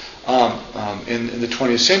philosopher in the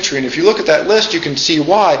 20th century. And if you look at that list, you can see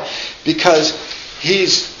why. Because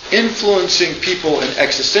he's influencing people in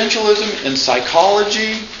existentialism, in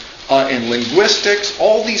psychology, in linguistics,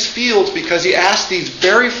 all these fields, because he asks these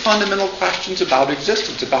very fundamental questions about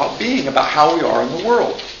existence, about being, about how we are in the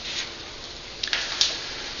world.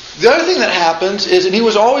 The other thing that happens is, and he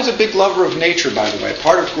was always a big lover of nature, by the way,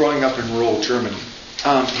 part of growing up in rural Germany.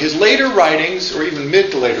 His later writings, or even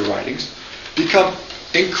mid to later writings, become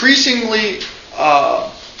increasingly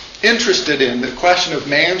interested in the question of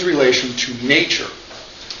man's relation to nature.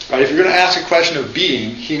 Right? If you're going to ask a question of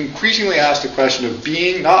being, he increasingly asks the question of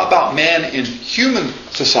being, not about man in human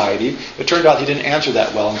society. It turned out he didn't answer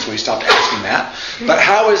that well, and so he stopped asking that. But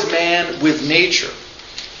how is man with nature?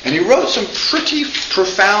 And he wrote some pretty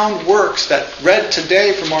profound works that, read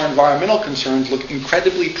today from our environmental concerns, look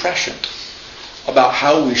incredibly prescient about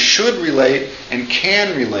how we should relate and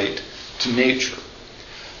can relate to nature.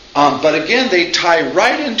 But again, they tie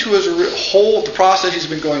right into the process he's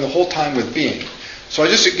been going the whole time with being. So I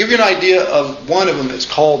just to give you an idea of one of them. It's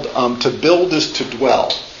called "To Build is to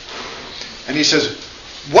Dwell," and he says,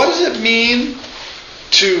 "What does it mean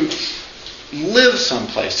to live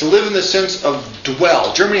someplace? To live in the sense of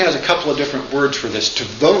dwell." Germany has a couple of different words for this. To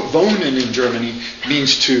wohnen in Germany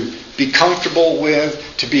means to be comfortable with,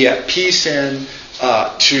 to be at peace in,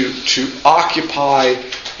 to occupy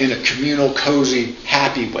in a communal, cozy,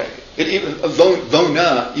 happy way.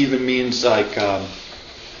 Wohnen even means like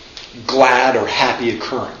glad or happy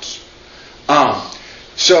occurrence.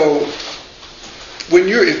 So when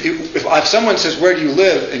if someone says, "Where do you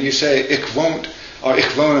live?" and you say, "Ich wohne," or "Ich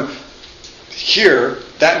wohne here,"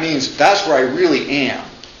 that means that's where I really am.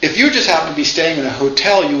 If you just happen to be staying in a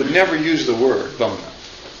hotel, you would never use the word wohnen.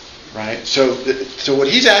 Right? So what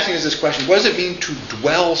he's asking is this question: what does it mean to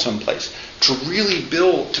dwell someplace? To really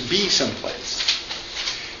build, to be someplace?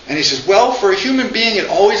 And he says, well, for a human being, it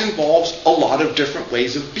always involves a lot of different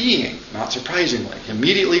ways of being, not surprisingly. He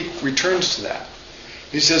immediately returns to that.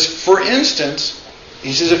 He says, for instance,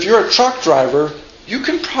 if you're a truck driver, you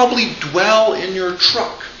can probably dwell in your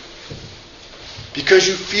truck because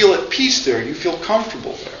you feel at peace there, you feel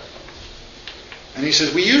comfortable there. And he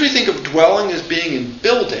says, we usually think of dwelling as being in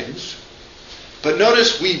buildings, but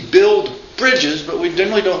notice we build bridges, but we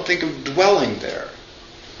generally don't think of dwelling there.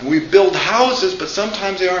 And we build houses, but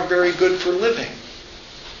sometimes they aren't very good for living.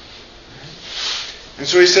 And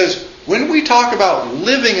so he says, when we talk about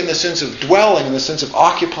living in the sense of dwelling, in the sense of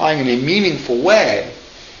occupying in a meaningful way,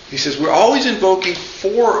 he says we're always invoking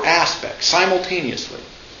four aspects simultaneously.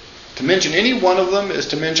 To mention any one of them is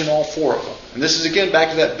to mention all four of them. And this is again back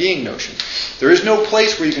to that being notion. There is no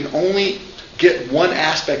place where you can only get one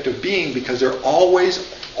aspect of being because they're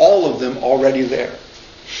always, all of them, already there.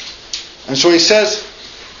 And so he says,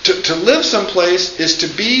 to live someplace is to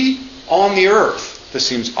be on the earth. This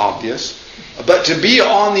seems obvious. But to be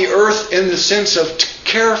on the earth in the sense of to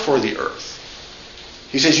care for the earth.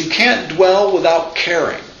 He says you can't dwell without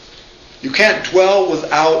caring. You can't dwell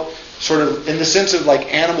without sort of in the sense of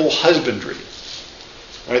like animal husbandry.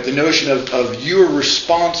 Right? The notion of you are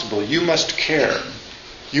responsible. You must care.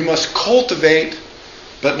 You must cultivate,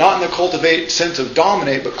 but not in the cultivate sense of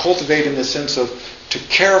dominate, but cultivate in the sense of to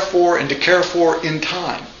care for and to care for in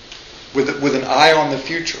time, with an eye on the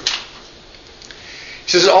future.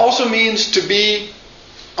 He says it also means to be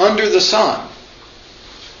under the sun,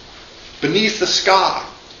 beneath the sky.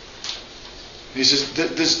 He says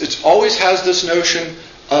it always has this notion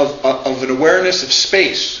of an awareness of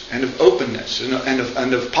space and of openness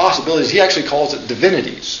and of possibilities. He actually calls it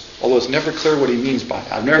divinities, although it's never clear what he means by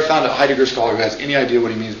that. I've never found a Heidegger scholar who has any idea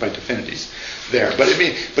what he means by divinities there. But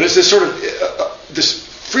it's this sort of this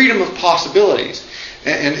freedom of possibilities.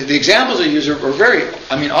 And the examples they use are very,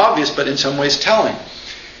 obvious, but in some ways telling.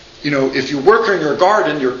 If you're working in your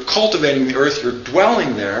garden, you're cultivating the earth, you're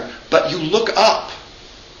dwelling there, but you look up.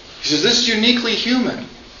 He says this is uniquely human,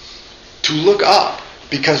 to look up,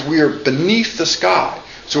 because we are beneath the sky.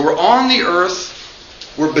 So we're on the earth,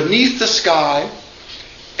 we're beneath the sky,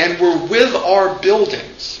 and we're with our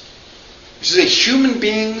buildings. He says human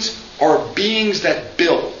beings are beings that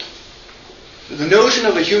build. The notion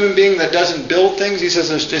of a human being that doesn't build things, he says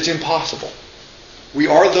it's impossible. We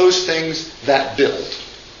are those things that build.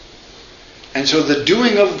 And so the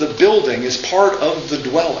doing of the building is part of the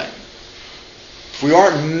dwelling. If we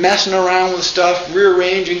aren't messing around with stuff,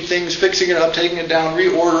 rearranging things, fixing it up, taking it down,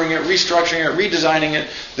 reordering it, restructuring it, redesigning it,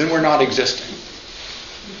 then we're not existing.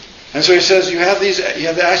 And so he says you have the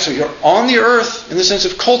so you're on the earth in the sense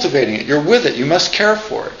of cultivating it. You're with it. You must care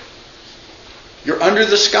for it. You're under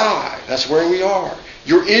the sky. That's where we are.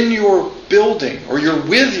 You're in your building, or you're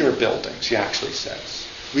with your buildings, he actually says.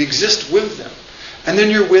 We exist with them. And then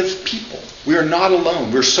you're with people. We are not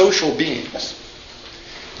alone. We're social beings.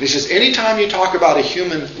 And he says, anytime you talk about a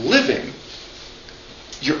human living,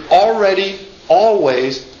 you're already,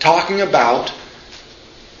 always talking about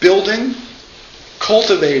building,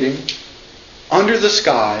 cultivating, under the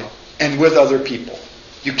sky, and with other people.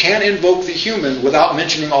 You can't invoke the human without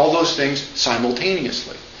mentioning all those things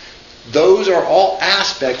simultaneously. Those are all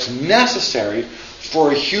aspects necessary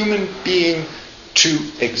for a human being to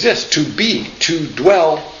exist, to be, to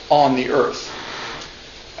dwell on the earth.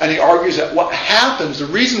 And he argues that what happens, the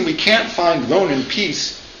reason we can't find alone in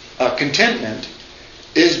peace, contentment,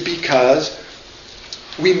 is because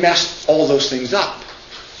we mess all those things up.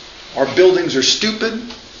 Our buildings are stupid.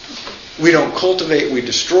 We don't cultivate, we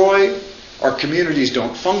destroy. Our communities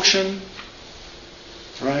don't function.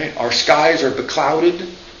 Right? Our skies are beclouded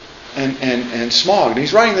and smogged. And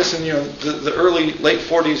he's writing this in the late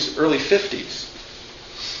 40s, early 50s.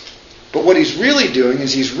 But what he's really doing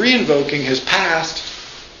is he's reinvoking his past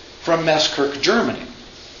from Messkirk, Germany.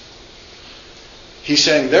 He's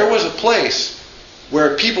saying there was a place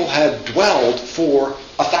where people had dwelled for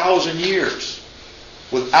 1,000 years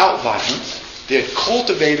without violence. They had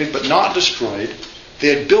cultivated but not destroyed.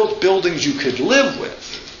 They had built buildings you could live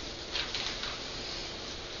with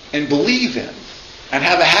and believe in and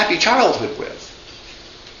have a happy childhood with.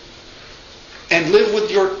 And live with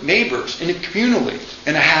your neighbors communally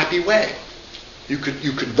in a happy way. You could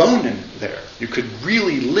wohnen there. You could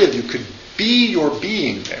really live. You could be your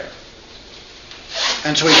being there.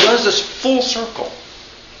 And so he does this full circle.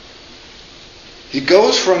 He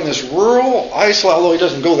goes from this rural, isolated, although he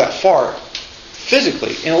doesn't go that far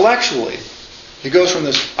physically, intellectually. He goes from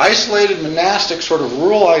this isolated, monastic, sort of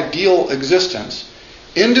rural ideal existence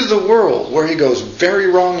into the world where he goes very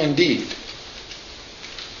wrong indeed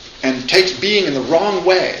and takes being in the wrong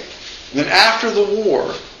way. And then after the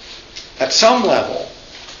war, at some level,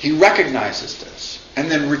 he recognizes this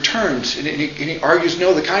and then returns and he argues,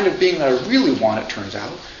 no, the kind of being that I really want, it turns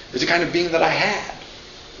out, is the kind of being that I had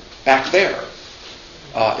back there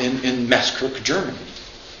in Messkirk, Germany.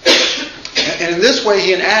 And in this way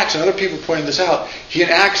he enacts, and other people pointed this out, he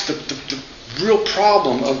enacts the real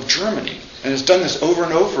problem of Germany. And has done this over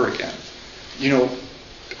and over again.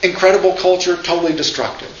 Incredible culture, totally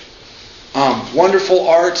destructive. Wonderful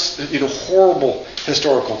arts, horrible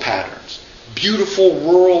historical patterns. Beautiful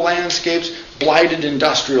rural landscapes, blighted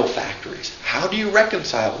industrial factories. How do you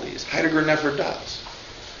reconcile these? Heidegger never does.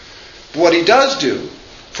 But what he does do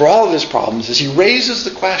for all of his problems is he raises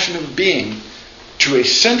the question of being to a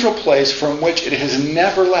central place from which it has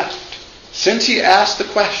never left. Since he asked the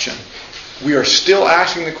question, we are still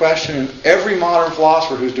asking the question, and every modern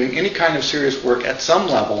philosopher who's doing any kind of serious work at some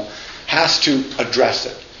level has to address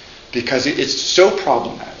it because it's so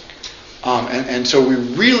problematic. And so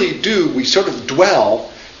we sort of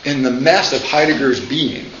dwell in the mess of Heidegger's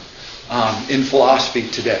being in philosophy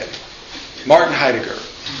today. Martin Heidegger.